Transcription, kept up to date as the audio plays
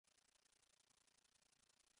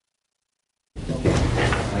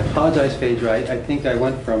Apologize, Phaedra. I think I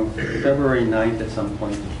went from February 9th at some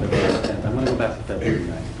point to February 10th. I'm going to go back to February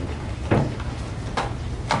 9th.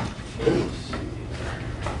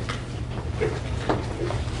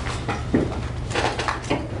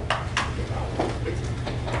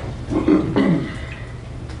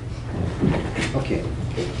 Okay.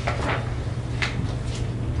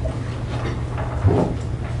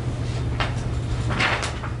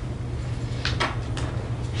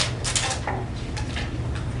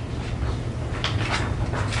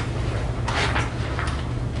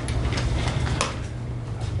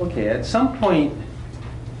 Okay, at some point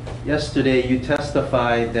yesterday you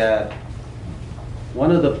testified that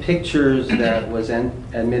one of the pictures that was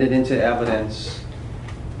admitted into evidence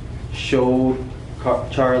showed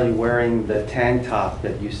Charlie wearing the tank top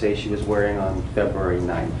that you say she was wearing on February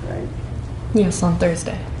 9th, right? Yes, on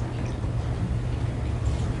Thursday.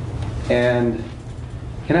 And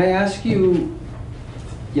can I ask you,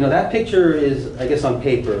 that picture is, I guess, on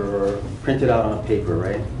paper or printed out on paper,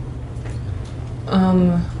 right?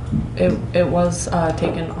 It was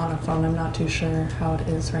taken on a phone. I'm not too sure how it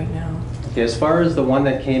is right now. Okay, as far as the one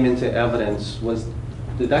that came into evidence,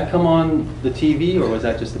 did that come on the TV or was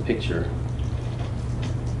that just a picture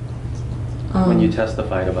when you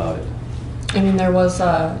testified about it? I mean, there was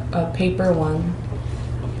a paper one,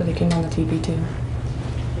 but it came on the TV too.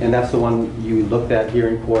 And that's the one you looked at here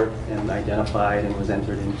in court and identified and was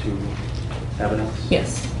entered into evidence?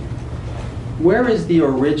 Yes. Where is the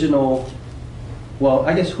original, well,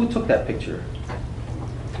 I guess who took that picture?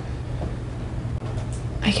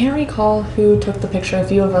 I can't recall who took the picture. A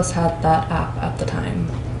few of us had that app at the time.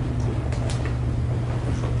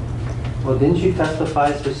 Well, didn't you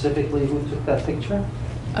testify specifically who took that picture?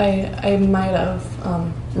 I might have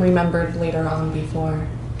remembered later on before.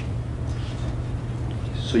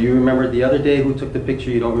 So you remembered the other day who took the picture,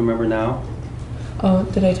 you don't remember now? Oh,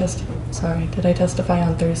 did I testify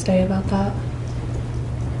on Thursday about that?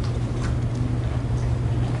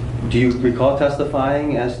 Do you recall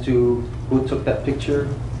testifying as to who took that picture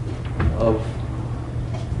of,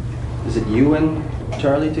 is it you and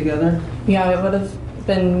Charlie together? Yeah, it would have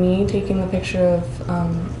been me taking the picture of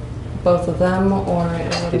both of them, or it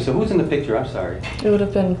would Okay, so who's in the picture? I'm sorry. It would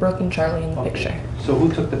have been Brooke and Charlie in the Okay. picture. So who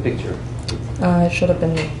took the picture? It should have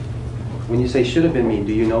been me. When you say should have been me,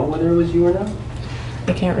 do you know whether it was you or not?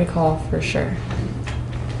 I can't recall for sure.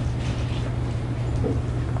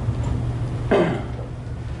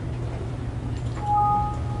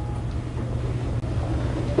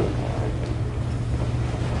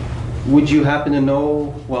 Would you happen to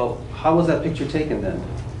know, well, how was that picture taken then?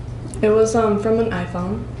 It was from an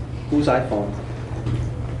iPhone. Whose iPhone?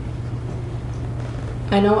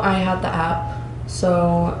 I know I had the app,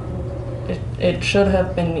 so it should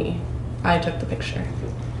have been me. I took the picture.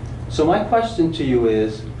 So my question to you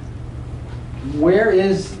is, where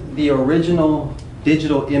is the original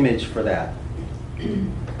digital image for that?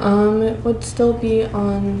 It would still be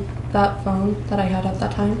on that phone that I had at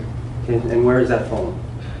that time. Okay, and where is that phone?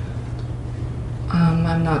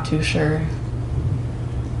 I'm not too sure.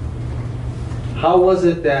 How was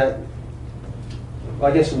it that,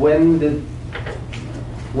 I guess, when did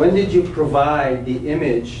you provide the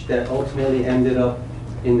image that ultimately ended up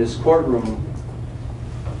in this courtroom?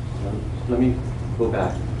 Let me go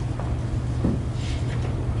back.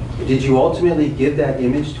 Did you ultimately give that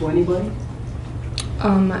image to anybody?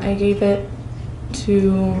 I gave it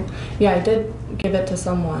to, yeah, I did give it to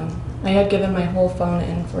someone. I had given my whole phone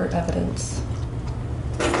in for evidence.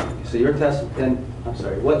 So your test, and I'm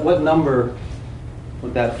sorry, what number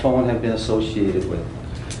would that phone have been associated with?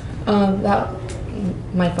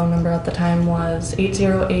 My phone number at the time was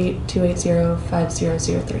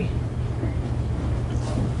 808-280-5003.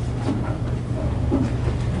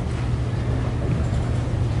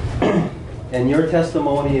 And your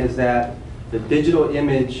testimony is that the digital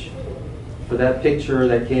image for that picture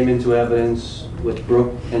that came into evidence with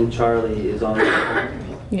Brooke and Charlie is on the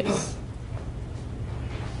phone? Yes.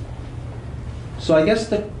 So I guess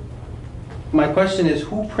my question is,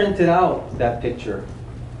 who printed out that picture?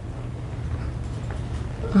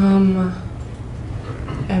 I'm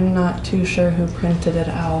not too sure who printed it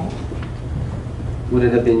out. Would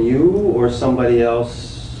it have been you or somebody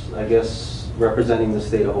else, I guess, representing the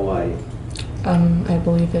state of Hawaii? I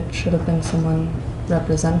believe it should have been someone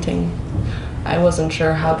representing. I wasn't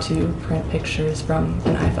sure how to print pictures from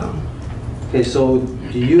an iPhone. Okay, so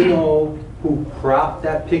do you know who cropped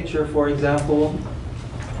that picture, for example?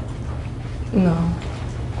 No.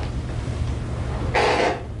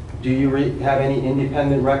 Do you have any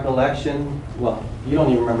independent recollection? Well, you don't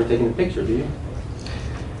even remember taking the picture, do you?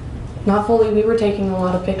 Not fully. We were taking a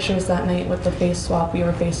lot of pictures that night with the face swap. We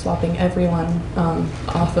were face swapping everyone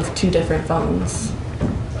off of 2 different phones.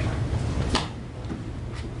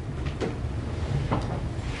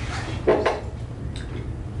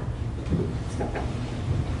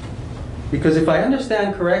 Because if I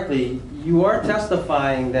understand correctly, you are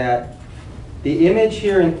testifying that the image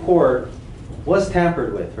here in court was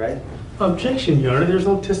tampered with, right? Objection, Your Honor. There's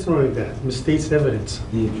no testimony of that. Misstates evidence.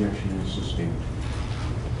 The objection is sustained.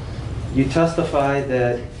 You testified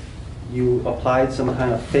that you applied some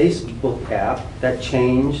kind of Facebook app that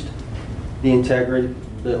changed the integrity,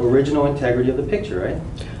 the original integrity of the picture, right?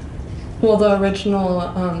 Well, the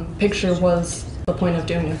original picture was the point of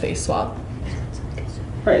doing a face swap.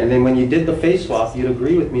 Right, and then when you did the face swap, you'd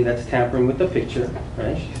agree with me that's tampering with the picture,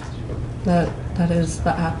 right? That is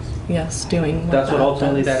the app, yes, doing what That's what the app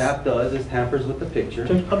ultimately does. that app does, is tampers with the picture.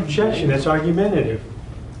 Objection. That's argumentative.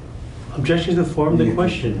 Objection to the form of the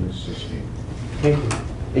question. objection is sustained. Thank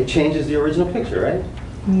you. It changes the original picture, right?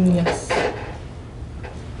 Yes.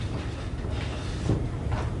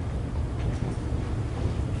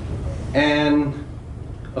 And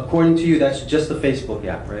according to you, that's just the Facebook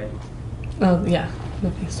app, right? Oh, yeah,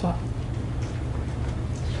 the face swap.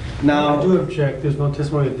 Now, I do object. There's no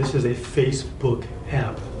testimony that this is a Facebook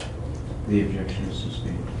app. The objection is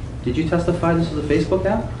sustained. did you testify this was a Facebook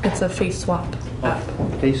app? It's a face swap app.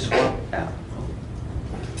 Face swap app.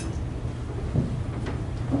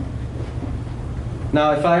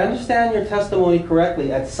 Now, if I understand your testimony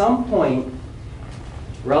correctly, at some point,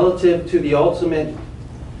 relative to the ultimate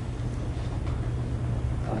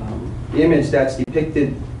image that's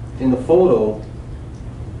depicted in the photo,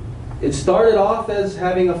 it started off as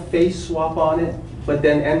having a face swap on it, but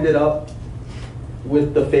then ended up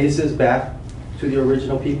with the faces back to the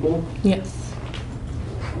original people. Yes.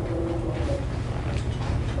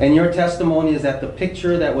 And your testimony is that the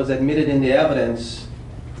picture that was admitted in the evidence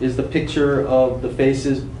is the picture of the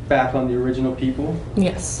faces back on the original people?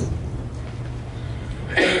 Yes.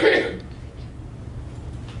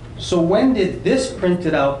 So when did this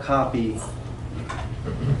printed out copy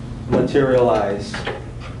materialize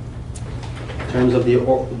in terms of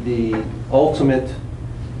the ultimate?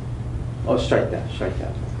 Oh, strike that, strike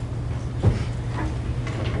that.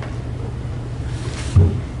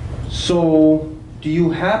 So do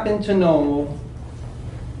you happen to know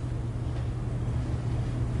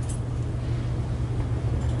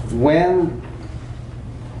when?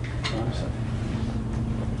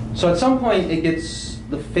 So at some point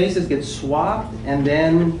the faces get swapped, and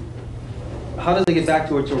then how does it get back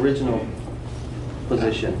to its original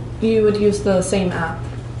position? You would use the same app.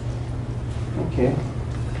 Okay.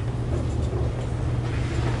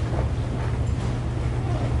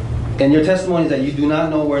 And your testimony is that you do not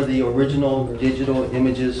know where the original digital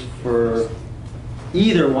images for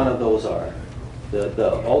either one of those are,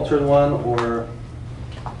 the altered one or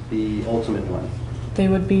the ultimate one? They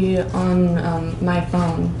would be on my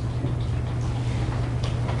phone.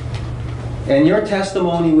 And your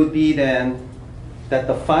testimony would be then that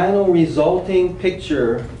the final resulting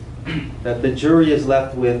picture that the jury is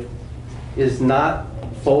left with is not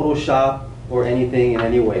Photoshop or anything in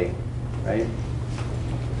any way, right?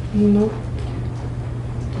 Nope.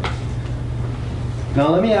 Now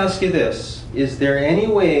let me ask you this. Is there any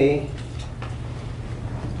way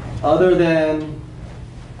other than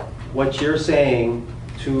what you're saying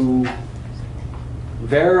to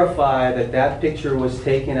verify that that picture was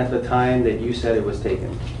taken at the time that you said it was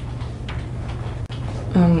taken?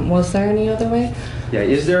 Was there any other way? Yeah,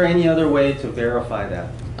 is there any other way to verify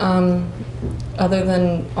that? Other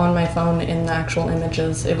than on my phone in the actual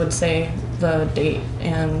images, it would say the date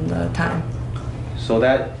and the time. So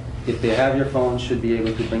that, if they have your phone, should be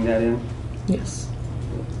able to bring that in? Yes.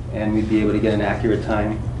 And we'd be able to get an accurate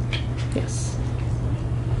time? Yes.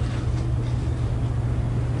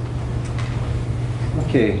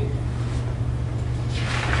 Okay.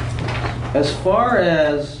 As far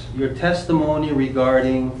as your testimony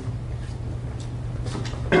regarding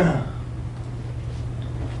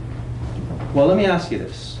well, let me ask you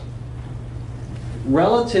this.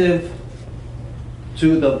 Relative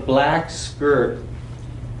to the black skirt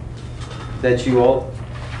that you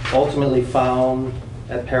ultimately found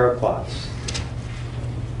at Paraquats,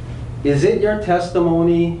 is it your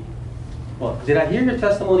testimony, well, did I hear your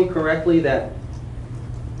testimony correctly that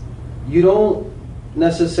you don't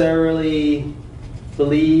necessarily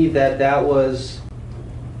believe that that was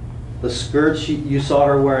the skirt you saw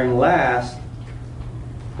her wearing last,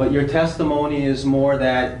 but your testimony is more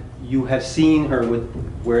that you have seen her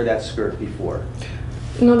wear that skirt before?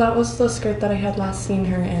 No, that was the skirt that I had last seen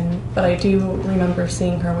her in, but I do remember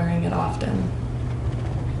seeing her wearing it often.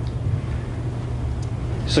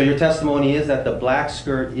 So your testimony is that the black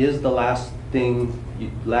skirt is the last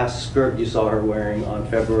skirt you saw her wearing on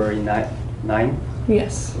February 9th?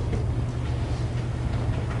 Yes.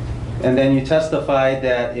 And then you testified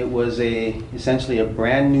that it was essentially a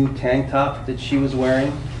brand new tank top that she was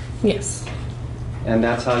wearing? Yes. And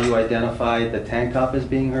that's how you identified the tank top as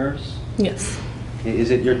being hers? Yes. Is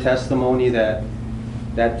it your testimony that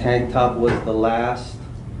that tank top was the last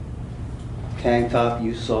tank top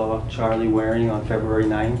you saw Charlie wearing on February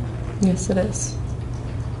 9th? Yes, it is.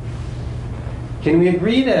 Can we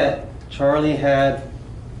agree that Charlie had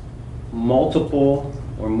multiple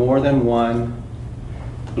or more than one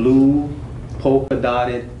blue polka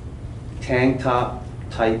dotted tank top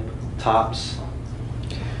type tops?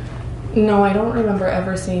 No, I don't remember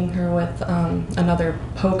ever seeing her with another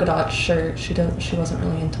polka dot shirt. She wasn't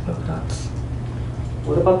really into polka dots.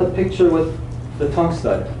 What about the picture with the tongue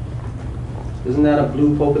stud? Isn't that a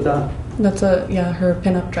blue polka dot? That's her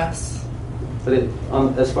pinup dress. But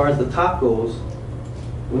as far as the top goes,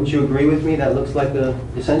 wouldn't you agree with me that looks like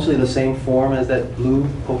essentially the same form as that blue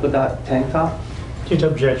polka dot tank top? Due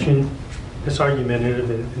objection, it's argumentative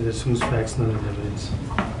and assumes facts, not evidence.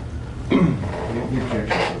 The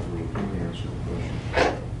objection, I believe. Let me answer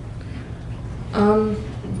the question.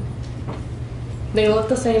 They look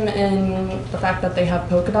the same in the fact that they have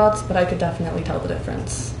polka dots, but I could definitely tell the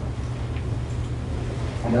difference.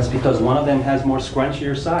 And that's because one of them has more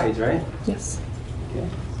scrunchier sides, right? Yes. Okay.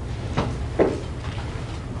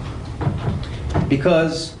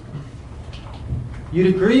 Because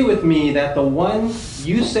you'd agree with me that the one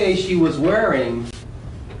you say she was wearing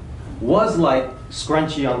was like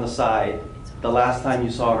scrunchy on the side the last time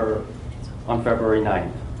you saw her on February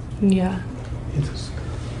 9th. Yeah.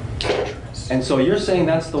 And so you're saying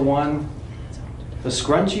that's the one, the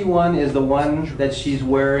scrunchy one is the one that she's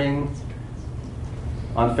wearing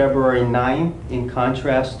on February 9th in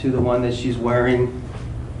contrast to the one that she's wearing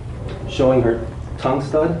showing her tongue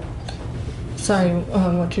stud? Sorry,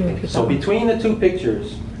 would you repeat that? So between the two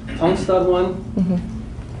pictures, tongue stud one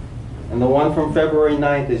Mm-hmm. and the one from February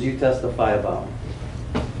 9th as you testify about,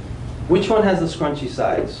 which one has the scrunchy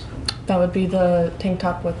sides? That would be the tank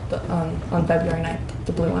top with the, on February 9th,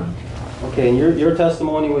 the blue one. Okay, and your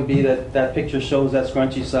testimony would be that that picture shows that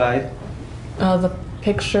scrunchy side? The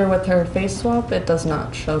picture with her face swap, it does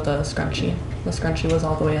not show the scrunchie. The scrunchie was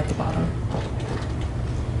all the way at the bottom.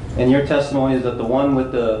 And your testimony is that the one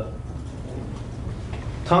with the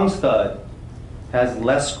tongue stud has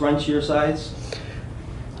less scrunchier sides?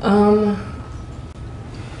 I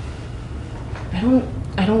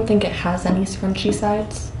don't think it has any scrunchy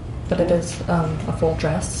sides, but it is a full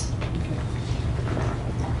dress.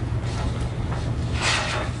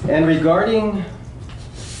 And regarding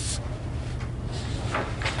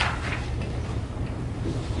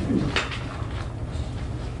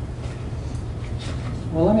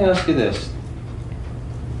well, let me ask you this.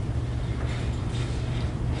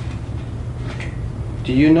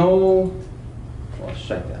 Do you know, well,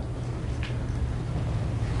 strike that.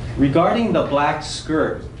 Regarding the black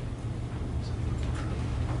skirt,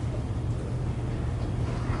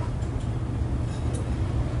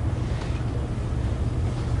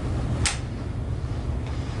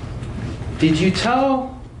 did you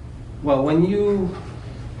tell, well, when you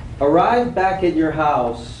arrived back at your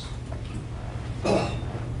house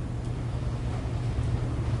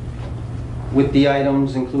with the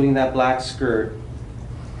items, including that black skirt,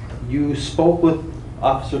 you spoke with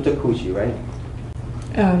Officer Takuchi, right?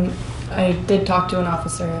 I did talk to an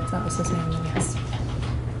officer, if that was his name, then yes.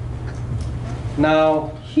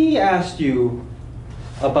 Now, he asked you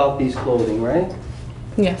about these clothing, right?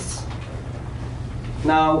 Yes.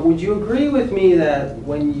 Now, would you agree with me that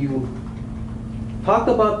when you talked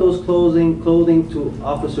about those clothing to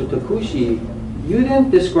Officer Takuchi, you didn't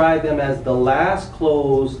describe them as the last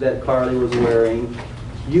clothes that Carly was wearing.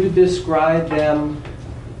 You described them,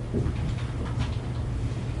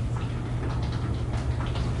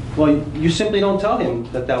 well, you simply don't tell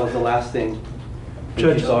him that that was the last thing that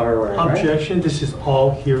you Judge, saw her wearing, right? objection, this is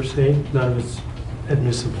all hearsay, none of it's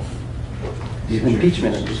admissible.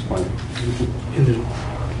 Impeachment at this point.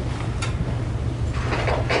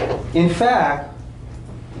 In fact,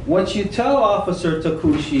 what you tell Officer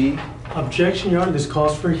Takuchi, Objection, Your Honor, this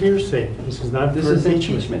calls for hearsay. This is not this for is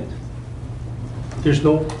impeachment. impeachment. There's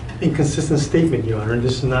no inconsistent statement, Your Honor.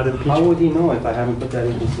 This is not How impeachment. would he know if I haven't put that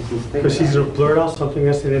inconsistent statement? Because he's blurred out something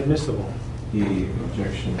that's inadmissible. The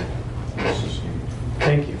objection is sustained.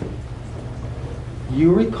 Thank you.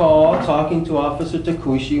 You recall talking to Officer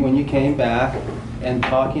Takuchi when you came back and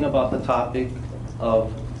talking about the topic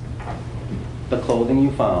of the clothing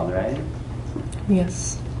you found, right?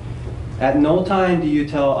 Yes. At no time do you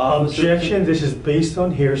tell Officer... Objection, this is based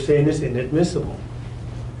on hearsay and is inadmissible.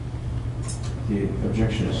 The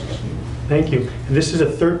objection is sustained. Thank you. And this is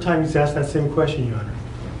the third time he's asked that same question, Your Honor.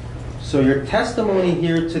 So your testimony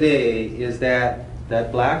here today is that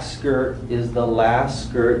that black skirt is the last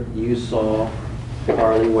skirt you saw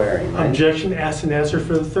Charlie wearing, right? Objection, asked and answered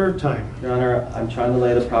for the third time. Your Honor, I'm trying to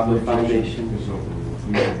lay the proper The objection foundation. is overruled.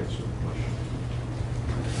 You may answer the question.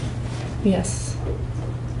 Yes.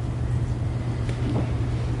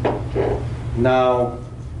 Now,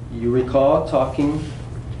 you recall talking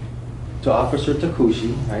to Officer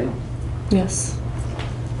Takushi, right? Yes.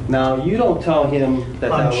 Now, you don't tell him that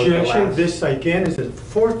that was the Objection, last... this again is the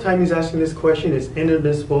fourth time he's asking this question. It's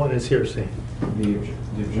inadmissible and it's hearsay. The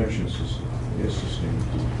objection is sustained.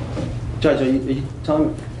 Judge, are you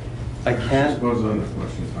telling me I This can't... goes on the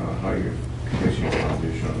question how you're placing your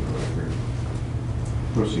foundation on the record.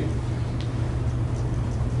 Proceed.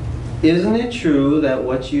 Isn't it true that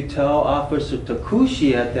what you tell Officer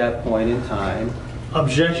Takushi at that point in time,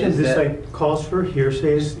 Objection, Is this that- calls for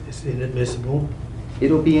hearsay, is inadmissible.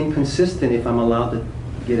 it'll be inconsistent if I'm allowed to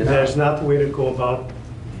get it That's out? not the way to go about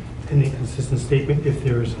an inconsistent statement if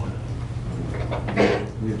there is one.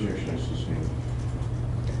 The objection is sustained.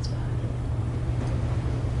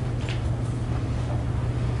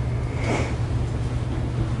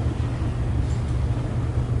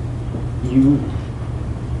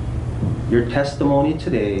 Your testimony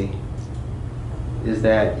today is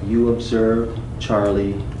that you observed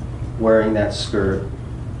Charlie wearing that skirt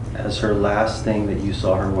as her last thing that you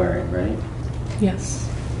saw her wearing, right? Yes.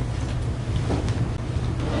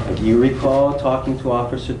 Do you recall talking to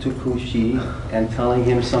Officer Takushi and telling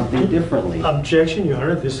him something differently? Objection, Your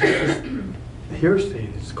Honor, this is hearsay.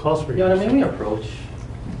 This calls for Your Honor, hearsay. may we approach?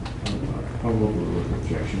 I'll overrule the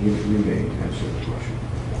objection. You may answer the question.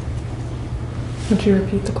 Would you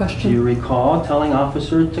repeat the Do you question? recall telling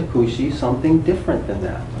Officer Takushi something different than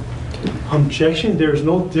that? Objection, there is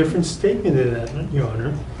no different statement in that, Your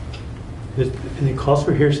Honor. And it calls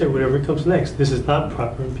for hearsay, whatever comes next. This is not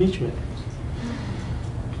proper impeachment.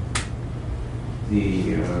 The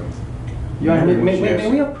Your Honor, may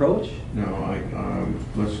yes. we approach? No,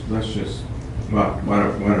 let's just, well, why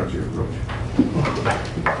don't you approach?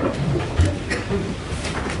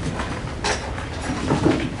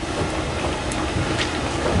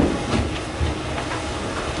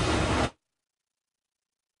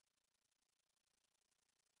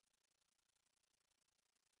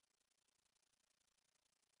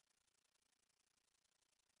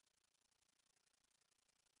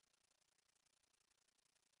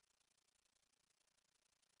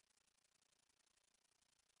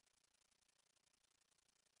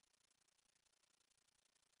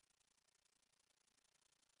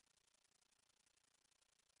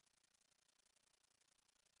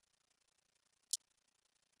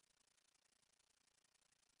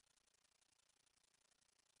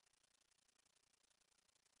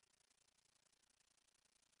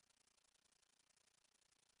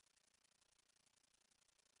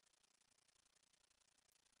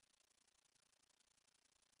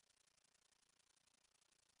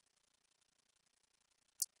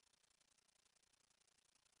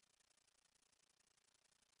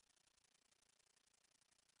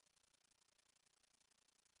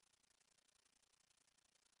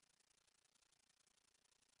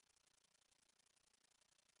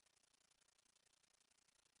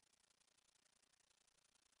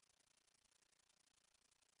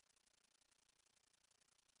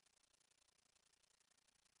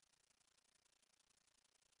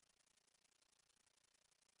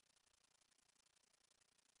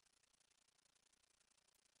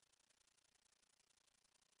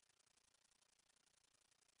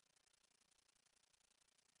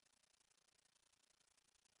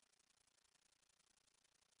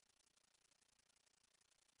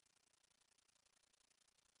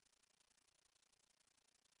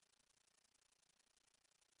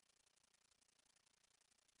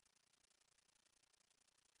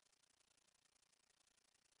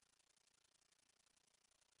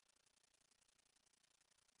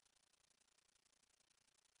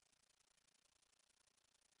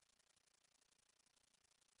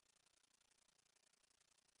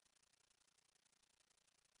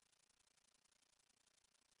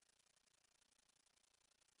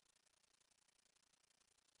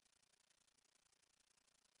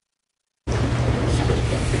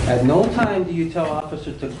 At no time do you tell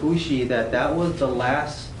Officer Takushi that that was the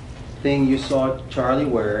last thing you saw Charlie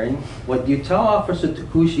wearing. What you tell Officer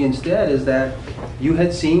Takushi instead is that you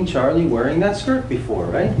had seen Charlie wearing that skirt before,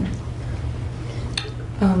 right?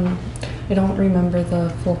 I don't remember the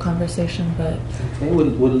full conversation, but Okay,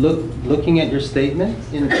 looking at your statement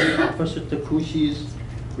in Officer Takushi's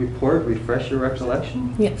report refresh your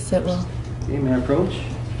recollection? yes, it will. Okay, may I approach?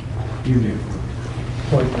 You may.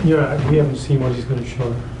 Well, yeah, we haven't seen what he's going to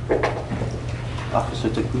show. Officer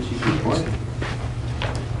Takushi's report.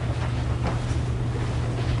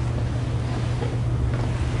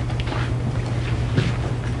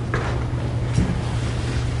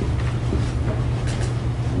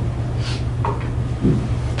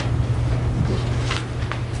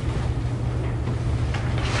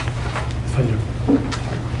 Find it.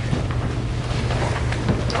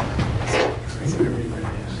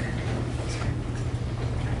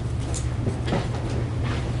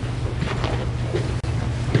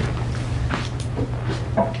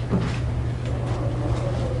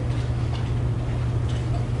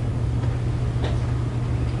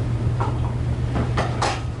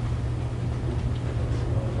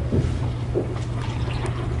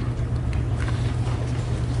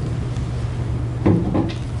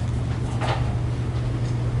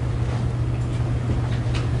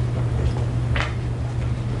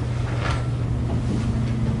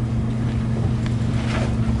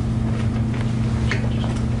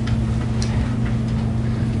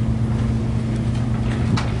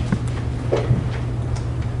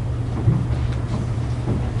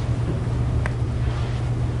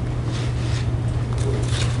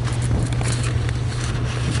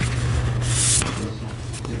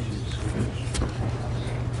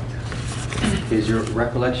 Is your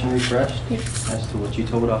recollection refreshed Yes. as to what you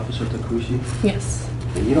told Officer Takushi? Yes.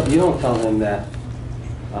 Okay, you don't tell him that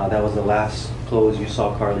that was the last clothes you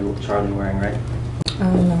saw Charlie wearing, right?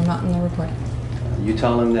 No, not in the report. You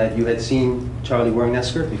tell him that you had seen Charlie wearing that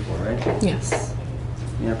skirt before, right? Yes.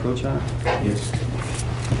 May I approach on? Yes.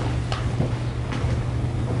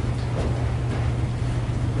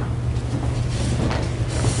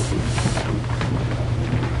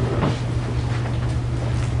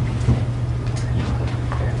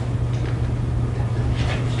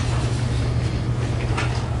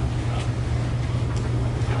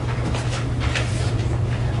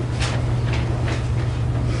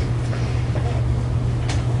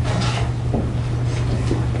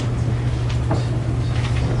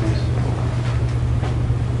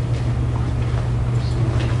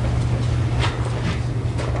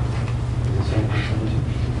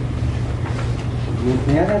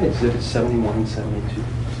 May I have exhibits 71 and 72?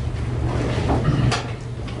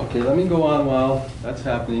 Okay, let me go on while that's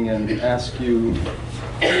happening and ask you.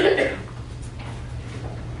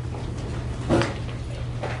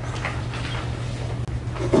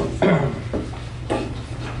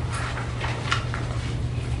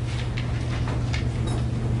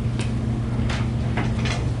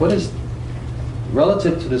 What is,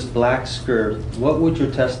 relative to this black skirt, what would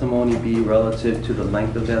your testimony be relative to the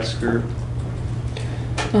length of that skirt?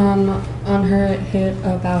 On her, it hit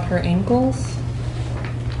about her ankles.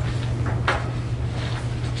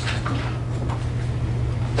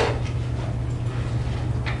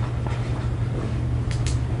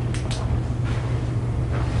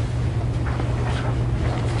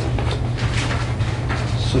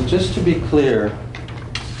 So just to be clear,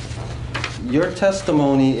 your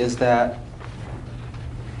testimony is that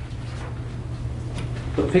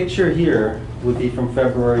the picture here would be from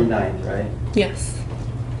February 9th, right? Yes.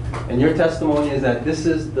 And your testimony is that this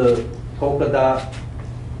is the polka dot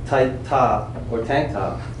type top or tank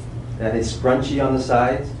top that is scrunchy on the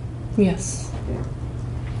sides? Yes. Okay.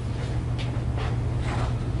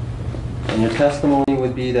 And your testimony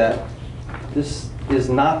would be that this is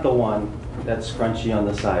not the one that's scrunchy on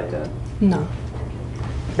the side then? No.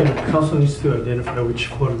 And the council needs to identify which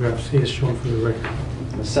photographs he has shown for the record.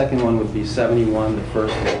 The second one would be 71, the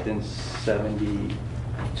first one then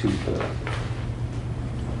 72 for that.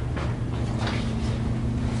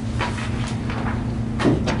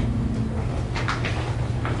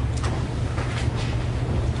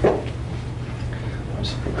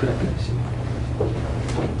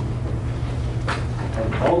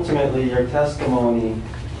 And ultimately, your testimony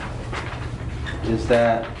is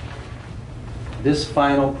that this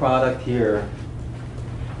final product here,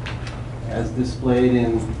 as displayed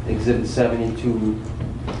in Exhibit 72,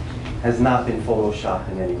 has not been photoshopped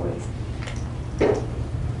in any way.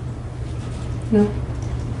 No.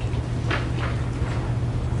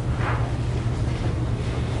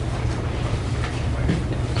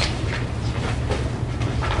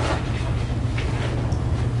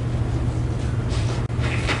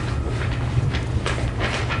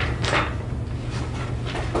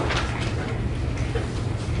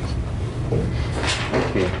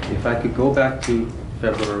 Okay, if I could go back to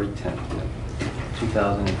February 10th.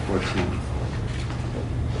 2014.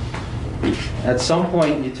 At some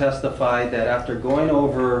point, you testified that after going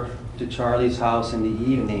over to Charlie's house in the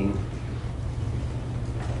evening,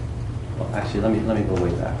 well, actually, let me go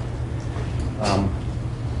way back.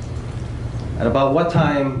 At about what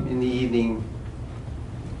time in the evening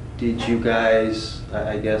did you guys,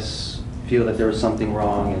 I guess, feel that there was something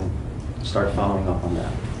wrong and start following up on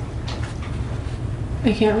that?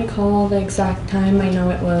 I can't recall the exact time. I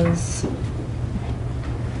know it was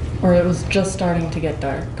just starting to get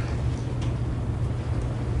dark.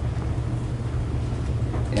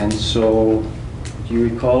 And so, do you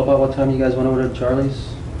recall about what time you guys went over to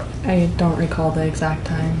Charlie's? I don't recall the exact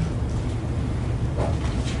time.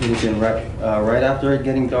 Would it have been right after it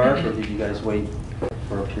getting dark, or did you guys wait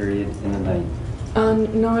for a period in the night?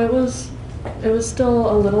 No, it was still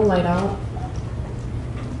a little light out.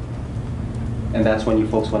 And that's when you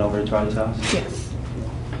folks went over to Charlie's house? Yes.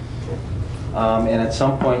 And at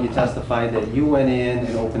some point, you testified that you went in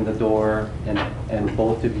and opened the door, and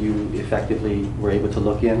both of you effectively were able to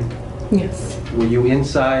look in? Yes. Were you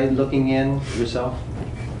inside looking in yourself?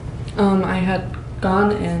 I had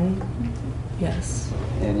gone in. Yes.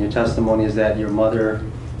 And your testimony is that your mother,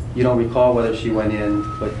 you don't recall whether she went in,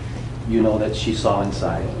 but you know that she saw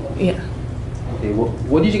inside. Yeah. Okay,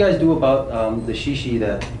 what did you guys do about the shishi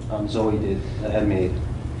that Zoe had made?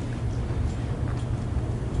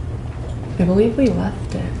 I believe we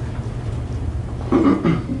left it.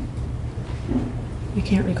 I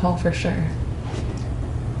can't recall for sure.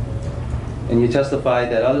 And you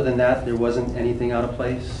testified that other than that, there wasn't anything out of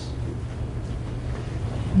place?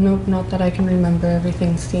 Nope, not that I can remember.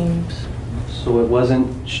 Everything seemed... So it wasn't,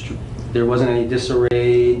 there wasn't any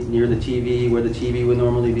disarray near the TV where the TV would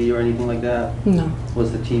normally be or anything like that? No.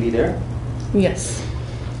 Was the TV there? Yes.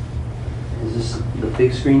 Is this the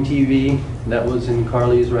big screen TV that was in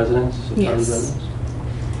Carly's residence? Yes.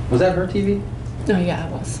 Was that her TV? Oh, yeah,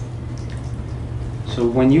 it was. So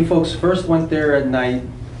when you folks first went there at night,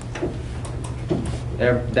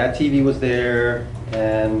 that TV was there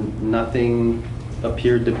and nothing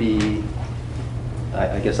appeared to be,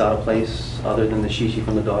 I guess, out of place other than the shishi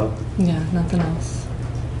from the dog? Yeah, nothing else.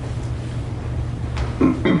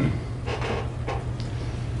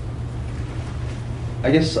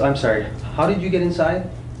 I guess, I'm sorry, how did you get inside?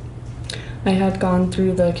 I had gone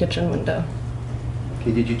through the kitchen window.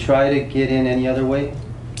 Okay, did you try to get in any other way?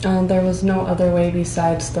 There was no other way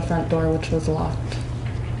besides the front door, which was locked.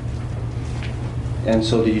 And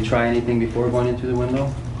so did you try anything before going into the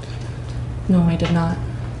window? No, I did not.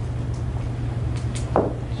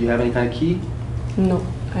 Did you have any kind of key? No,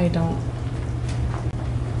 I don't.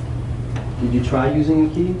 Did you try using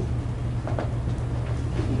a key?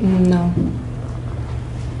 No.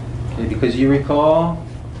 Okay, because you recall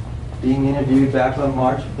being interviewed back on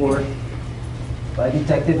March 4th by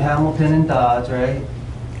Detective Hamilton and Dodds, right?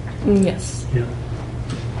 Yes. Yeah.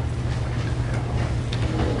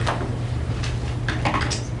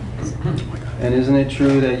 And isn't it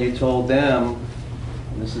true that you told them,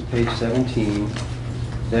 and this is page 17,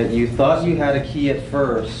 that you thought you had a key at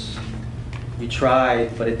first, you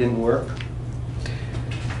tried, but it didn't work?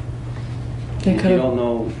 They If you don't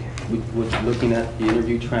know, would looking at the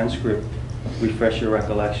interview transcript refresh your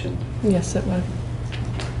recollection? Yes, it would.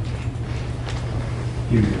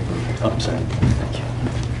 Oh, I'm sorry. Thank you.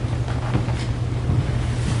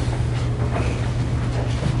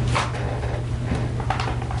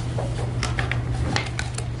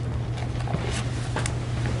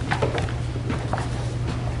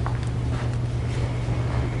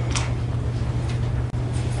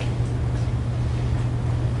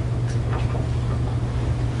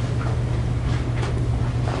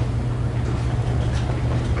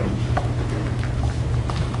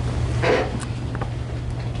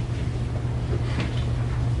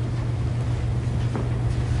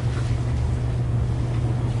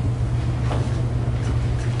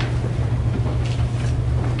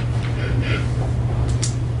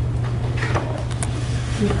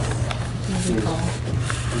 Yes. I recall.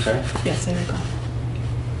 I'm sorry? Yes, I recall.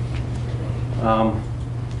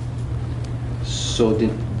 So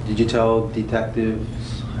did you tell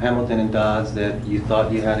Detectives Hamilton and Dodds that you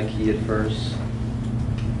thought you had a key at first?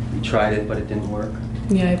 You tried it, but it didn't work?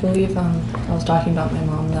 Yeah, I believe I was talking about my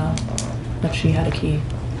mom, though, that she had a key.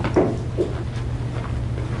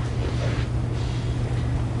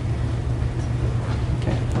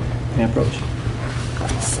 Okay. May I approach?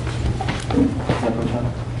 May I approach,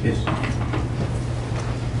 Hannah? Yes.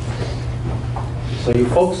 So you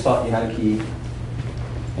folks thought you had a key,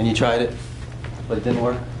 and you tried it, but it didn't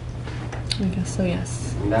work? I guess so,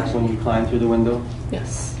 yes. And that's when you climbed through the window?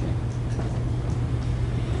 Yes.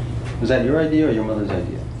 Was that your idea or your mother's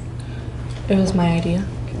idea? It was my idea.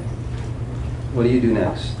 Okay. What do you do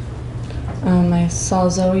next? I saw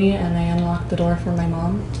Zoe and I unlocked the door for my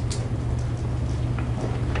mom.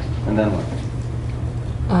 And then what?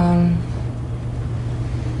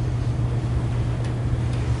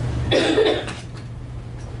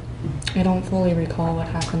 I don't fully recall what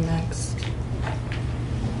happened next.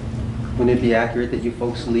 Wouldn't it be accurate that you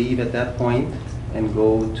folks leave at that point and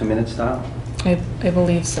go to Minute Stop? I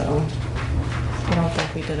believe so. I don't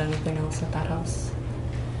think we did anything else at that house.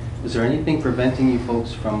 Is there anything preventing you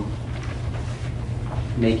folks from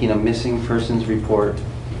making a missing persons report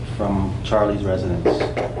from Charlie's residence?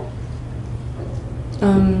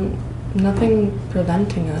 Nothing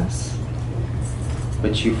preventing us.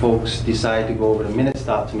 But you folks decide to go over to Minute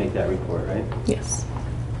Stop to make that report, right? Yes.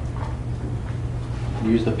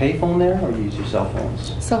 You use the payphone there or you use your cell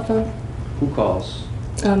phones? Cell phone. Who calls?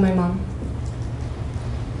 My mom.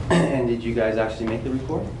 And did you guys actually make the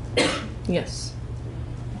report? Yes.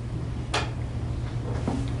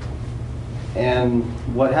 And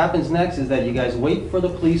what happens next is that you guys wait for the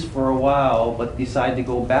police for a while, but decide to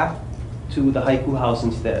go back to the Haiku house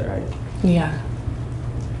instead, right? Yeah.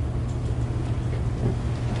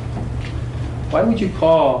 Why would you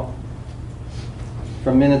call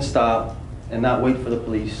from Minute Stop and not wait for the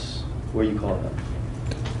police where you called them?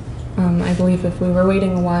 I believe if we were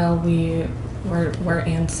waiting a while, we were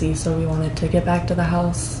antsy, so we wanted to get back to the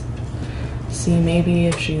house, see maybe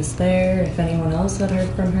if she's there, if anyone else had heard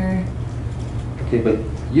from her. Okay, but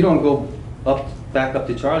you don't go back up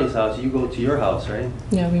to Charlie's house, you go to your house, right?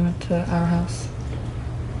 Yeah, we went to our house.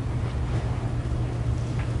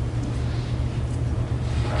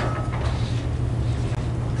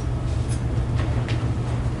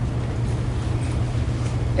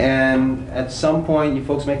 And at some point, you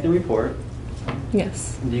folks make the report.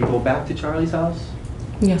 Yes. Do you go back to Charlie's house?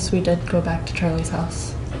 Yes, we did go back to Charlie's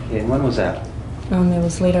house. Okay, and when was that? It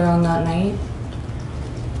was later on that night.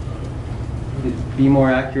 Would it be more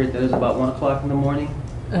accurate that it was about 1 o'clock in the morning?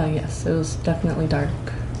 Yes, it was definitely dark.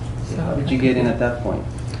 So How did you get in at that point?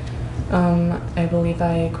 I believe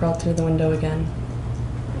I crawled through the window again.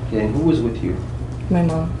 Okay, and who was with you? My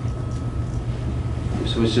mom.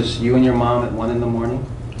 So it was just you and your mom at 1 in the morning?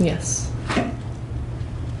 Yes.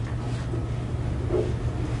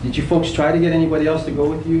 Did you folks try to get anybody else to go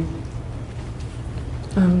with you?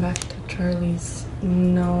 Back to Charlie's.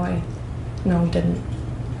 No, we didn't.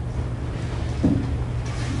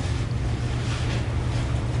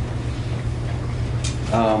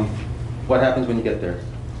 What happens when you get there?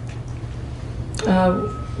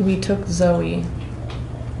 We took Zoe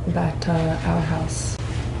back to our house,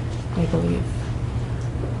 I believe.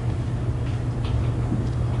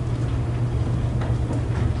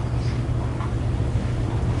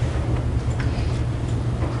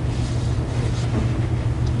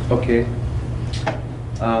 Okay.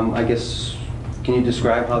 I guess, can you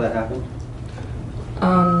describe how that happened?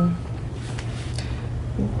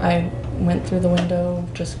 I went through the window,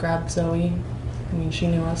 just grabbed Zoe. I mean, she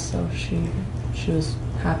knew us, so she was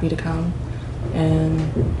happy to come, and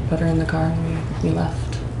put her in the car, and we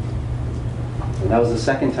left. That was the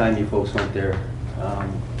second time you folks went there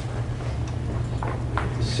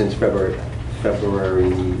since February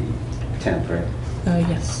 10th, right?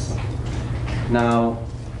 Yes. Now,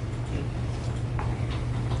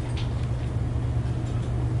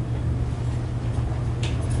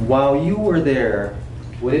 while you were there,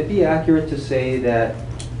 would it be accurate to say that,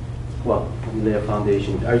 well, let me lay a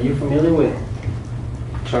foundation. Are you familiar with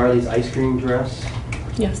Charlie's ice cream dress?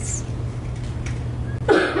 Yes.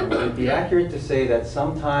 Would it be accurate to say that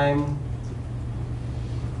sometime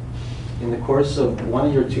in the course of one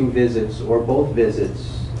of your two visits, or both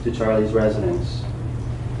visits to Charlie's residence,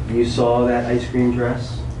 you saw that ice cream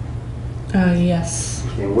dress? Yes.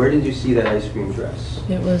 Okay, where did you see that ice cream dress?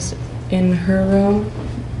 It was in her room.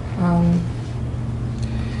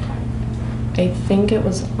 I think it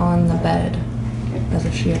was on the bed, as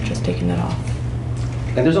if she had just taken it off.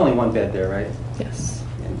 And there's only one bed there, right? Yes.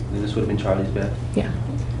 And this would have been Charlie's bed? Yeah.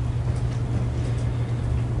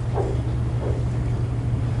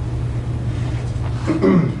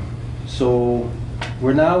 So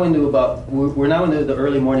we're now into the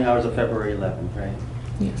early morning hours of February 11th, right?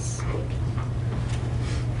 Yes.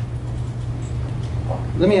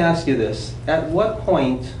 Let me ask you this. At what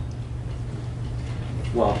point,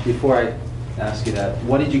 well, before I ask you that,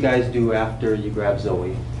 what did you guys do after you grabbed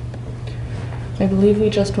Zoe? I believe we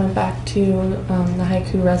just went back to the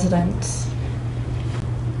Haiku residence.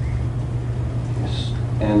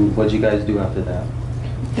 And what did you guys do after that?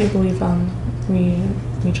 I believe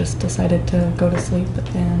we just decided to go to sleep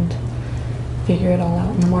and figure it all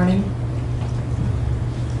out in the morning.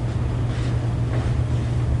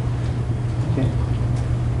 Okay.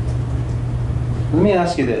 Let me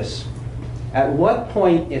ask you this. At what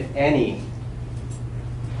point, if any,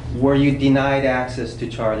 were you denied access to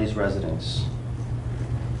Charlie's residence?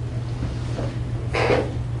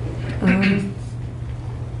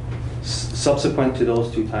 Subsequent to those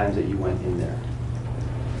 2 times that you went in there?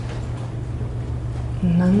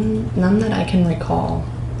 None that I can recall.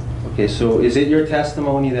 Okay, so is it your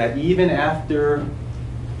testimony that even after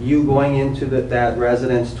you going into that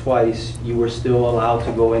residence twice, you were still allowed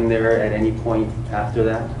to go in there at any point after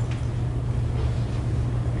that?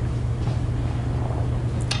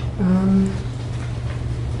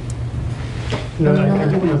 No, I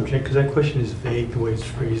don't want to object because that question is vague the way it's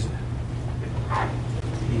phrased.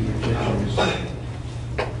 The objection is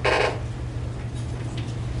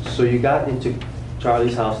So you got into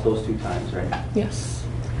Charlie's house those 2 times, right? Yes.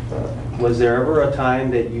 Was there ever a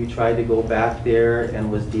time that you tried to go back there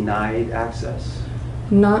and was denied access?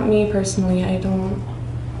 Not me personally. I don't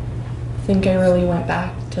think I really went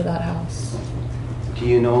back to that house. Do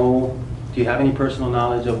you have any personal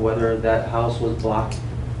knowledge of whether that house was blocked?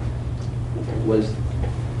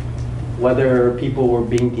 Whether people were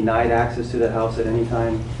being denied access to that house at any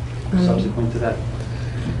time subsequent to that?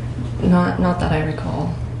 Not that I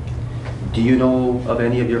recall. Do you know of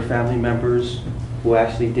any of your family members who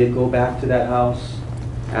actually did go back to that house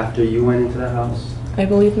after you went into that house? I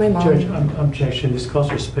believe my mom. Judge, objection. This calls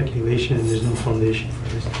for speculation and there's no foundation for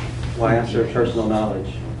this. Why answer personal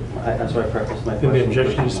knowledge? That's why I prefaced my Then question. the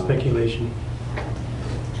objection is personal knowledge. speculation.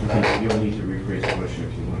 Okay, you'll need to rephrase the question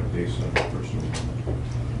if you want it based on personal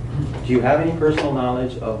knowledge. Do you have any personal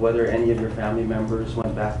knowledge of whether any of your family members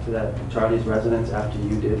went back to that Charlie's residence after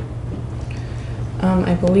you did?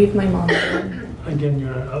 I believe my mom did. Again,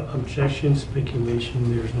 your objection,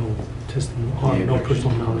 speculation, there's no testimony, no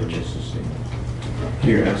personal knowledge. It's the same.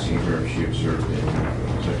 You're asking her if she observed it. Is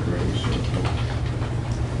that correct?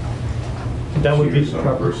 That would be She the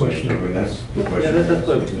proper herself question. personally, but that's the Yeah, question. that's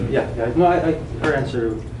good. Yeah. No, her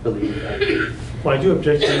answer believe that. Well, I do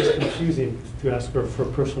object to it's confusing to ask her for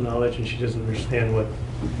personal knowledge and she doesn't understand what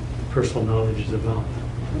personal knowledge is about.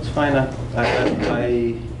 That's fine.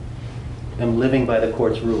 I am living by the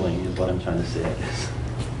court's ruling is what I'm trying to say, I guess.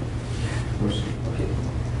 Okay.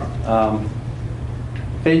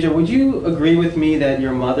 Phaedra, would you agree with me that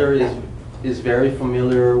your mother is very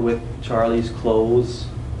familiar with Charlie's clothes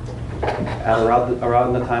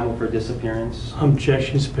around the time of her disappearance?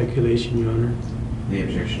 Objection, speculation, Your Honor. The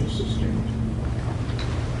objection is sustained.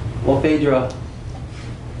 Well, Phaedra,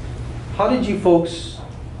 how did you folks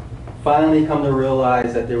finally come to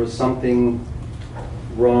realize that there was something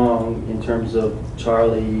wrong in terms of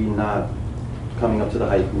Charlie not coming up to the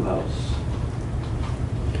haiku house?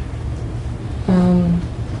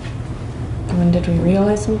 When did we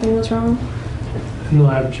realize something was wrong? No,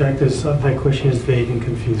 I object. That question is vague and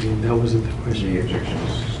confusing. That wasn't the question. The objection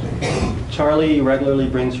is sustained. Charlie regularly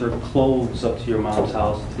brings her clothes up to your mom's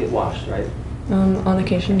house to get washed, right? On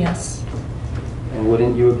occasion, yes. And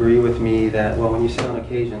wouldn't you agree with me that, well, when you say on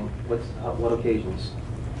occasion, what occasions?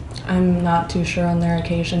 I'm not too sure on their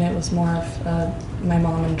occasion. It was more of my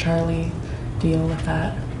mom and Charlie deal with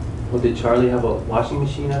that. Well, did Charlie have a washing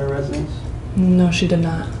machine at her residence? No, she did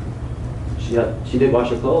not. She did wash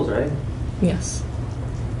her clothes, right? Yes.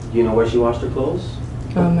 Do you know where she washed her clothes?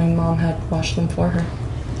 My mom had washed them for her.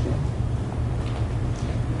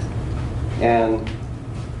 And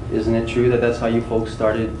isn't it true that that's how you folks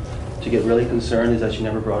started to get really concerned, is that she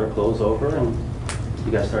never brought her clothes over and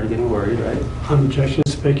you guys started getting worried, right? Objection,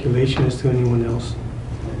 speculation as to anyone else.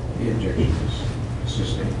 The objection is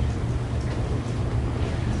sustained.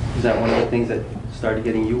 Is that one of the things that started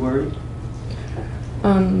getting you worried?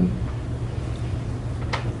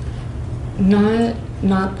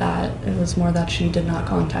 Not that. It was more that she did not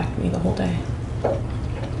contact me the whole day.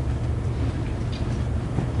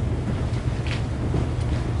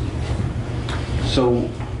 So,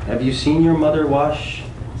 have you seen your mother wash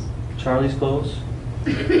Charlie's clothes?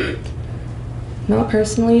 Not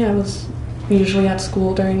personally. I was usually at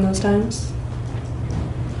school during those times.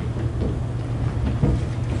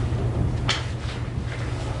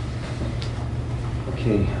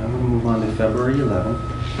 Okay, I'm gonna move on to February 11th.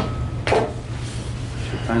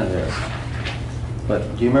 You're kind of there.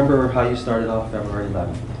 But do you remember how you started off February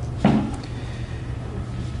 11th?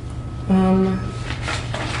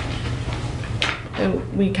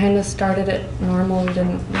 We kind of started it normal. We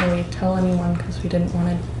didn't really tell anyone because we didn't want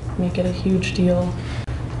to make it a huge deal,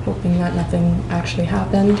 hoping that nothing actually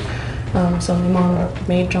happened. So my mom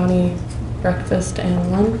made Johnny breakfast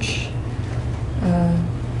and lunch.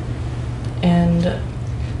 And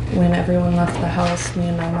when everyone left the house, me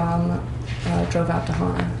and my mom drove out to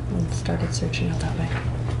Hana and started searching out that way.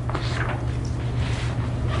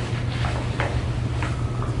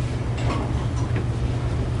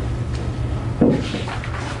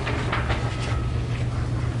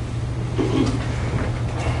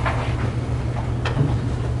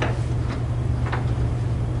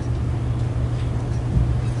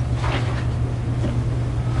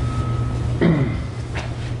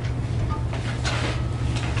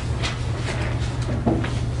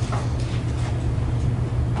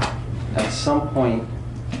 At some point,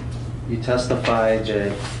 you testified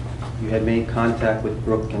that you had made contact with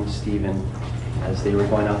Brooke and Stephen as they were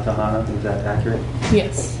going out to Hana. Is that accurate?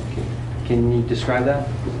 Yes. Can you describe that?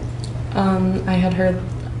 I had heard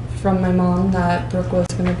from my mom that Brooke was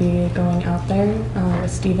going to be going out there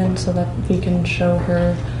with Stephen so that we can show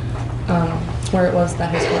her where it was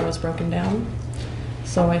that his car was broken down.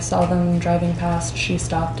 So I saw them driving past, she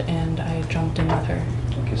stopped, and I jumped in with her.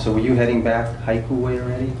 Okay, so were you heading back Haiku way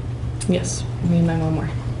already? Yes, me and my mom were.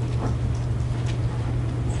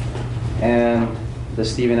 And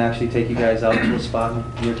does Stephen actually take you guys out to a spot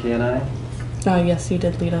near KNI? Yes, he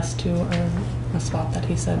did lead us to a spot that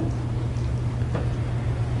he said.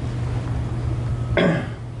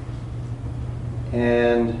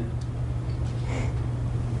 And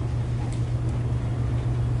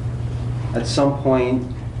at some point,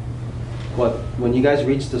 when you guys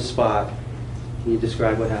reach the spot, can you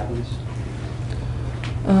describe what happens?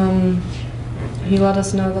 He let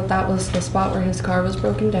us know that that was the spot where his car was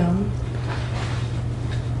broken down.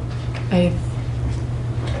 I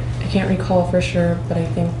can't recall for sure, but I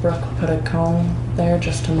think Brooke put a cone there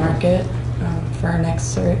just to mark it for our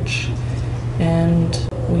next search. And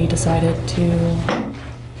me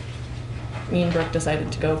and Brooke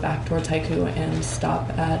decided to go back towards Haiku and stop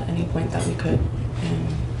at any point that we could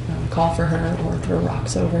and call for her or throw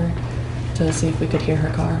rocks over to see if we could hear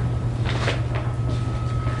her car.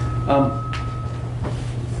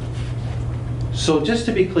 So just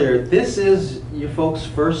to be clear, this is your folks'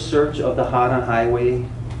 first search of the Hana Highway,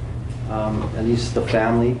 at least the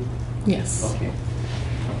family? Yes. Okay.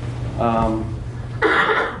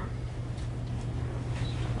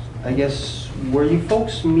 I guess, where you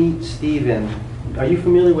folks meet Stephen, are you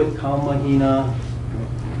familiar with Kaumahina,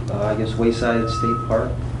 I guess Wayside State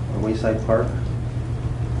Park, or Wayside Park?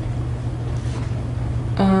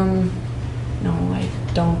 No, I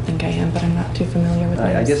don't think I am, but I'm not too familiar with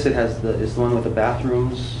I names. guess it has it's the one with the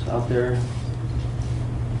bathrooms out there?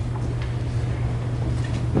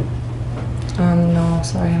 No,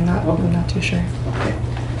 sorry, I'm not. Okay. I'm not too sure. Okay.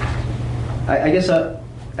 I guess,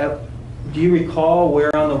 do you recall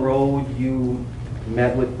where on the road you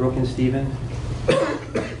met with Brooke and Stephen?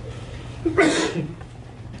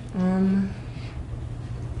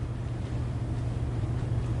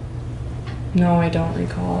 No, I don't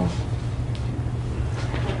recall.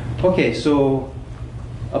 Okay, so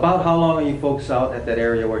about how long are you folks out at that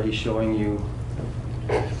area where he's showing you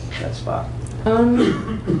that spot?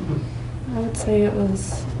 I would say it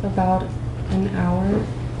was about an hour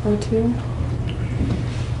or two.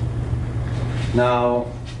 Now,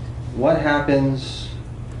 what happens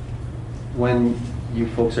when you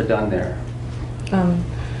folks are done there?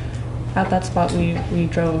 At that spot, we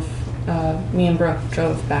drove. Me and Brooke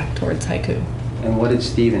drove back towards Haiku. And what did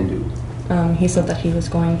Stephen do? He said that he was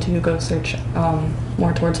going to go search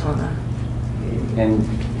more towards Hana. And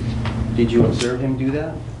did you observe him do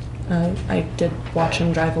that? I did watch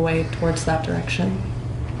him drive away towards that direction.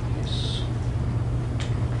 Yes.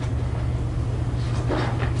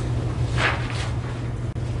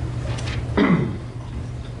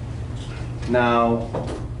 Now,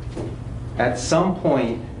 at some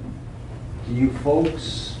point, do you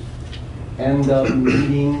folks end up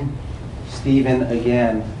meeting Stephen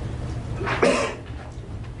again?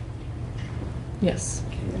 Yes.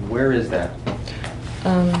 Okay, and where is that?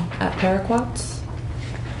 At Paraquats.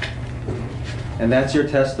 And that's your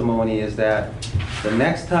testimony, is that the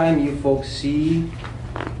next time you folks see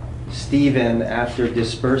Stephen after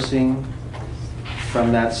dispersing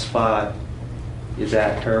from that spot is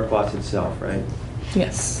at Paraquats itself, right?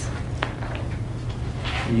 Yes.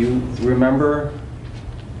 You remember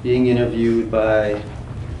being interviewed by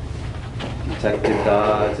Detective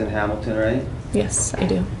Dodds in Hamilton, right? Yes, I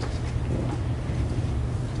do.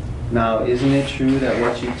 Now, isn't it true that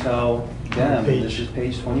what you tell them, Page. this is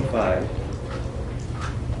page 25,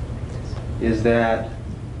 is that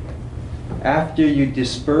after you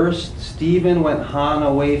dispersed, Stephen went Han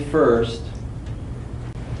away first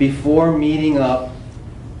before meeting up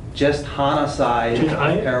just homicide Judge,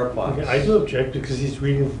 Paraquats. okay, I do object because he's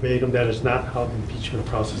reading verbatim. That is not how the impeachment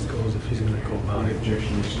process goes if he's going to go about My it.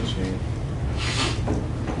 objection is sustained.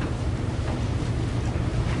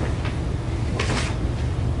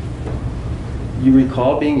 You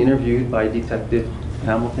recall being interviewed by Detective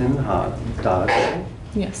Hamilton Dodge, right?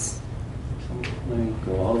 Yes. Let me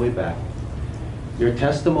go all the way back. Your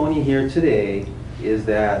testimony here today is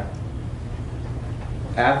that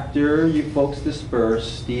after you folks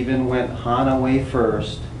dispersed, Stephen went Hana way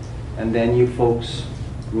first, and then you folks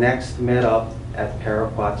next met up at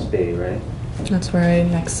Paraquats Bay, right? That's where I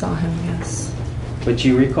next saw him, yes. But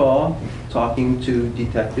you recall talking to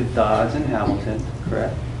Detective Dodds and Hamilton,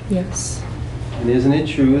 correct? Yes. And isn't it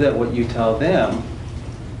true that what you tell them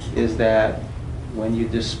is that when you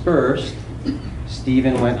dispersed,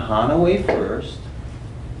 Stephen went Hana way first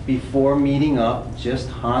before meeting up just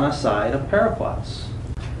Hana side of Paraquats?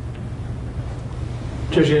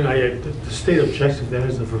 Judge, the state objects if that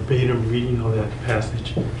is a verbatim reading of that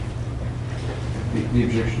passage. The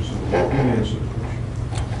objection is over. Let me answer the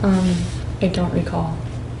question. I don't recall.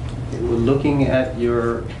 We're looking at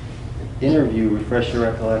your interview, refresh your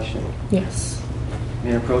recollection. Yes.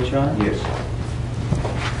 May I approach, Your Honor? Yes.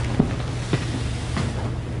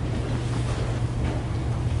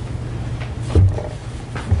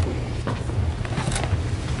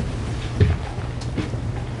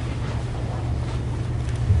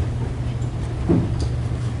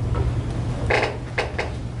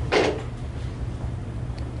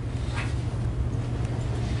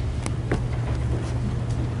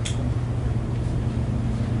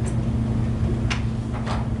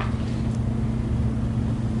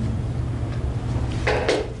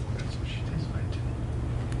 That's what she does right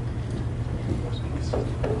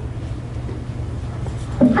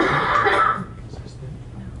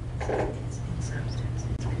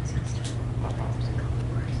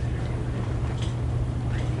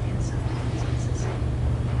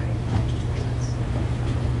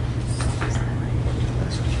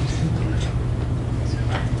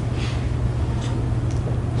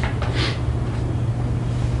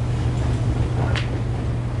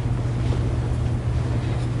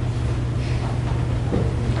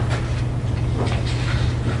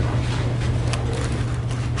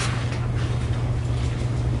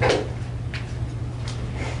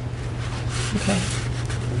Okay.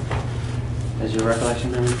 Has your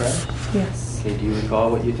recollection been refreshed? Yes. Okay, do you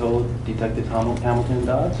recall what you told Detective Hamilton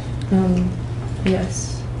Dodds?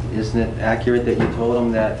 Yes. Isn't it accurate that you told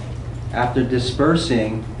him that after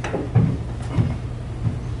dispersing,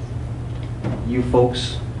 you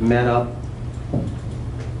folks met up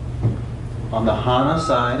on the Hana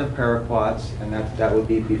side of Paraquats, and that would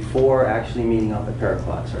be before actually meeting up at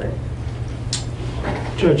Paraquats, right?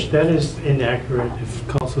 Judge, that is inaccurate if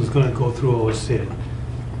counsel is going to go through what was said.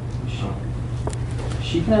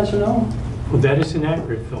 She can answer no. Well, that is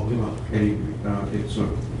inaccurate, though. Well,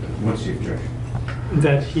 what's the objection?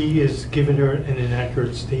 That he is giving her an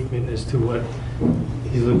inaccurate statement as to what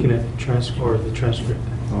he's looking at the transfer or the transcript.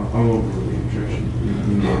 I'll overrule the objection.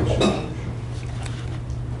 You may answer.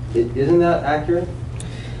 Isn't that accurate?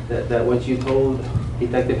 That what you told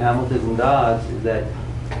Detective Hamilton and Dodds is that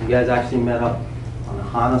you guys actually met up on the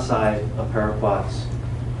Hana side of Paraquats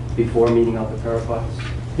before meeting up at Paraquats?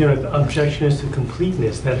 You know, the objection is to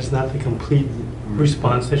completeness. That is not the complete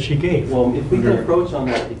response that she gave. Well, if we can approach on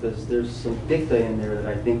that, because there's some dicta in there that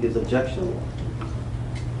I think is objectionable,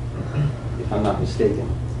 if I'm not mistaken.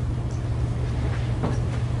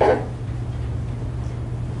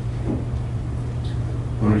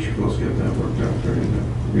 Why don't you folks get that worked out during the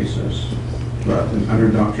recess? But under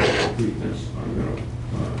doctrine of completeness, I'm going to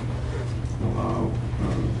allow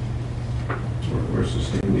or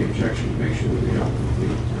sustain the objection to make sure that we have a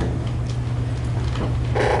complete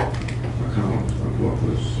account of what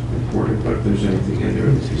was reported. But if there's anything in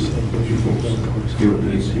there that you folks feel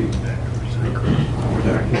needs to be redacted,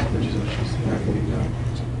 that can be done.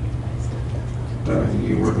 But I think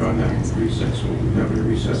you can work on that in recess. We'll have a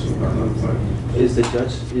recess in about another 5 minutes.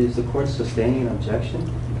 Is the court sustaining an objection?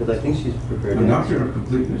 Because I think she's prepared to On answer. doctrine of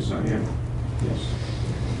completeness, I am. Yes.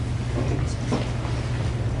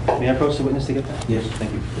 May I approach the witness to get that? Yes.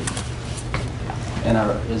 Thank you. And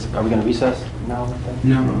are we going to recess now?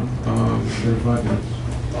 No, in 5 minutes.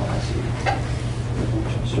 Oh, I see.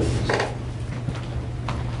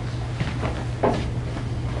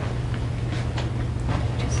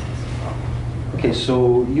 Okay,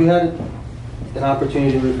 so you had an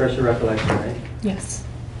opportunity to refresh your recollection, right? Yes.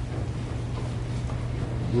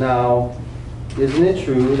 Now, isn't it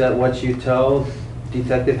true that what you tell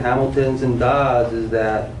Detective Hamiltons and Dodds is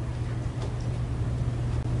that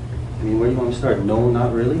I mean, where do you want me to start? No,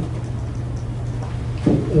 not really?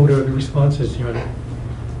 What are the responses, Your Honor?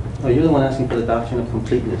 Oh, you're the one asking for the doctrine of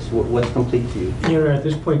completeness. What's complete to you? Your Honor, at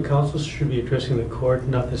this point, counsel should be addressing the court,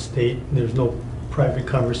 not the state. There's no private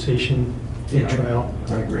conversation in trial.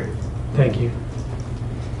 I agree. Thank you.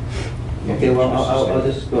 Okay, well, I'll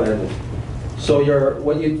just go ahead. So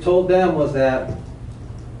what you told them was that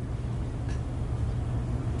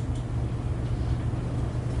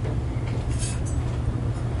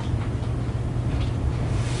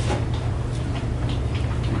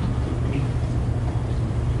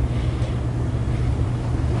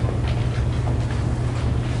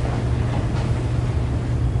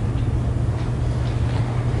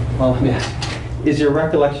well, let me ask, is your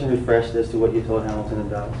recollection refreshed as to what you told Hamilton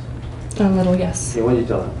and Dawes? A little, yes. Okay, what did you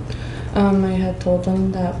tell them? I had told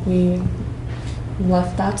them that we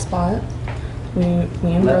left that spot. Me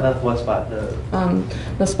and Brooke, Left what spot?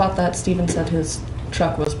 the spot that Steven said his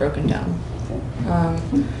truck was broken down.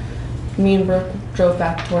 Okay. Me and Brooke drove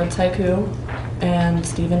back towards Haiku and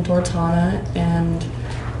Steven towards Hana, and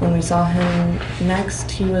when we saw him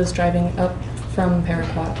next, he was driving up from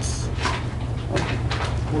Paraquats. Okay.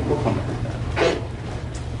 We'll come back to that.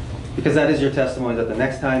 Because that is your testimony that the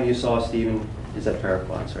next time you saw Stephen is at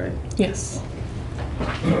Paraquats, right? Yes.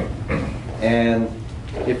 And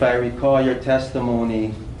if I recall your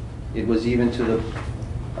testimony, it was even to the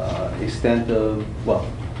extent of, well,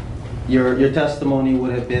 your testimony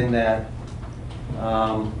would have been that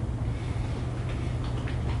on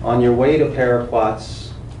your way to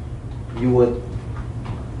Paraquats, you would,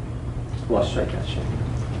 well, strike that shit.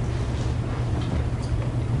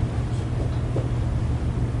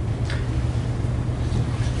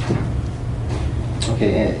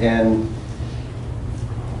 Okay, and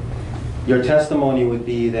your testimony would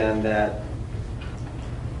be then that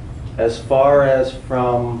as far as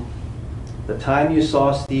from the time you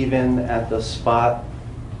saw Stephen at the spot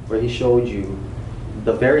where he showed you,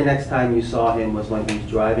 the very next time you saw him was when he was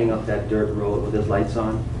driving up that dirt road with his lights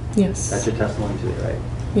on? Yes. That's your testimony today, right?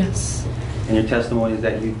 Yes. And your testimony is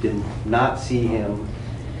that you did not see him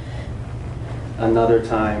another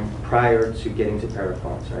time prior to getting to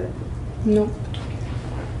Paraquats, right? Nope.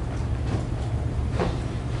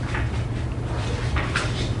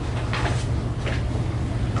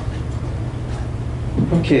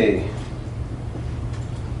 Okay.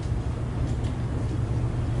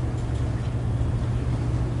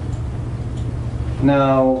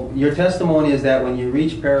 Now, your testimony is that when you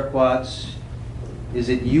reach Paraquats, is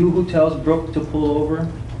it you who tells Brooke to pull over?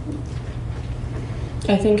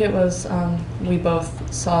 I think it was, we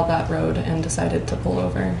both saw that road and decided to pull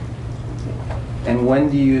over. And when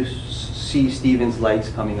do you see Stephen's lights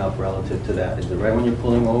coming up relative to that? Is it right when you're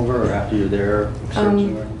pulling over or after you're there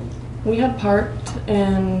searching or anything? We had parked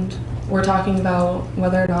and we're talking about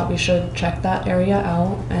whether or not we should check that area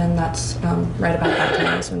out, and that's right about that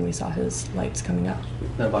time is when we saw his lights coming up.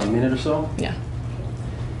 About a minute or so? Yeah.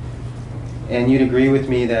 And you'd agree with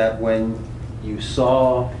me that when you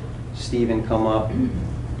saw Stephen come up,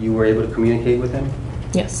 you were able to communicate with him?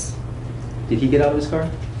 Yes. Did he get out of his car?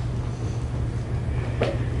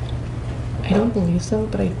 I don't believe so,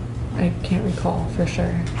 but I can't recall for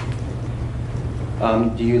sure.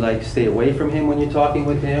 Do you like stay away from him when you're talking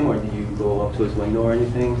with him, or do you go up to his window or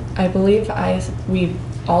anything? I believe we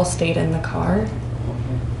all stayed in the car.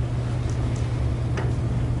 Okay.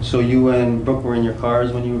 So you and Brooke were in your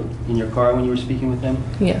cars when you were in your car when you were speaking with him?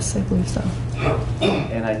 Yes, I believe so.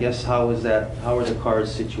 And I guess how were the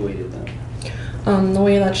cars situated then? The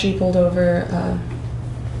way that she pulled over,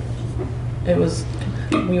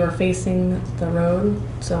 we were facing the road,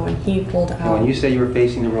 so when he pulled out. And when you say you were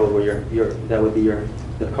facing the road, where that would be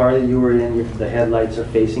the car that you were in, the headlights are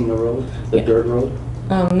facing the road, the Yeah. dirt road?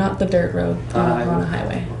 Not the dirt road, on a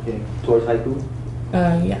highway. Okay, towards Haiku?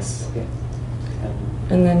 Yes. Okay.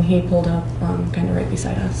 And then he pulled up kind of right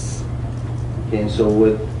beside us. Okay, and so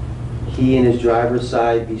would he and his driver's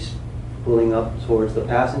side be pulling up towards the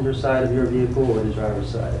passenger side of your vehicle or the driver's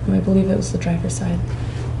side? I believe it was the driver's side.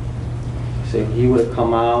 So he would have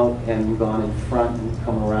come out and gone in front and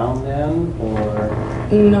come around then, or?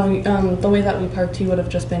 No, the way that we parked, he would have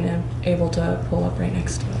just been able to pull up right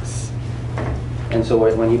next to us. And so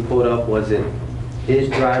when he pulled up, was it his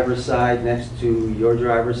driver's side next to your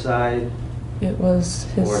driver's side? It was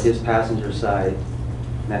Or his passenger side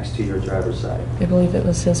next to your driver's side? I believe it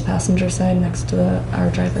was his passenger side next to our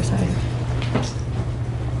driver's side.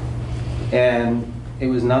 And it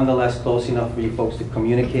was nonetheless close enough for you folks to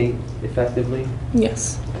communicate effectively?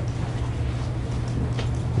 Yes.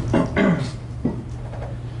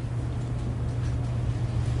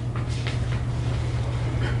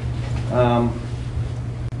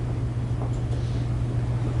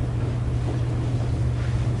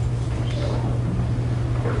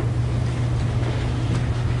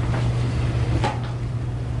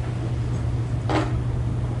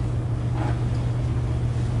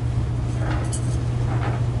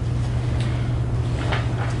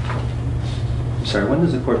 sorry, when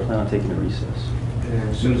does the court plan on taking a recess?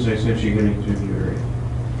 As soon as I sent you getting through the area.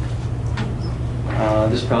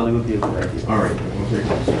 This probably would be a good idea. All right, we'll take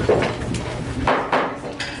this.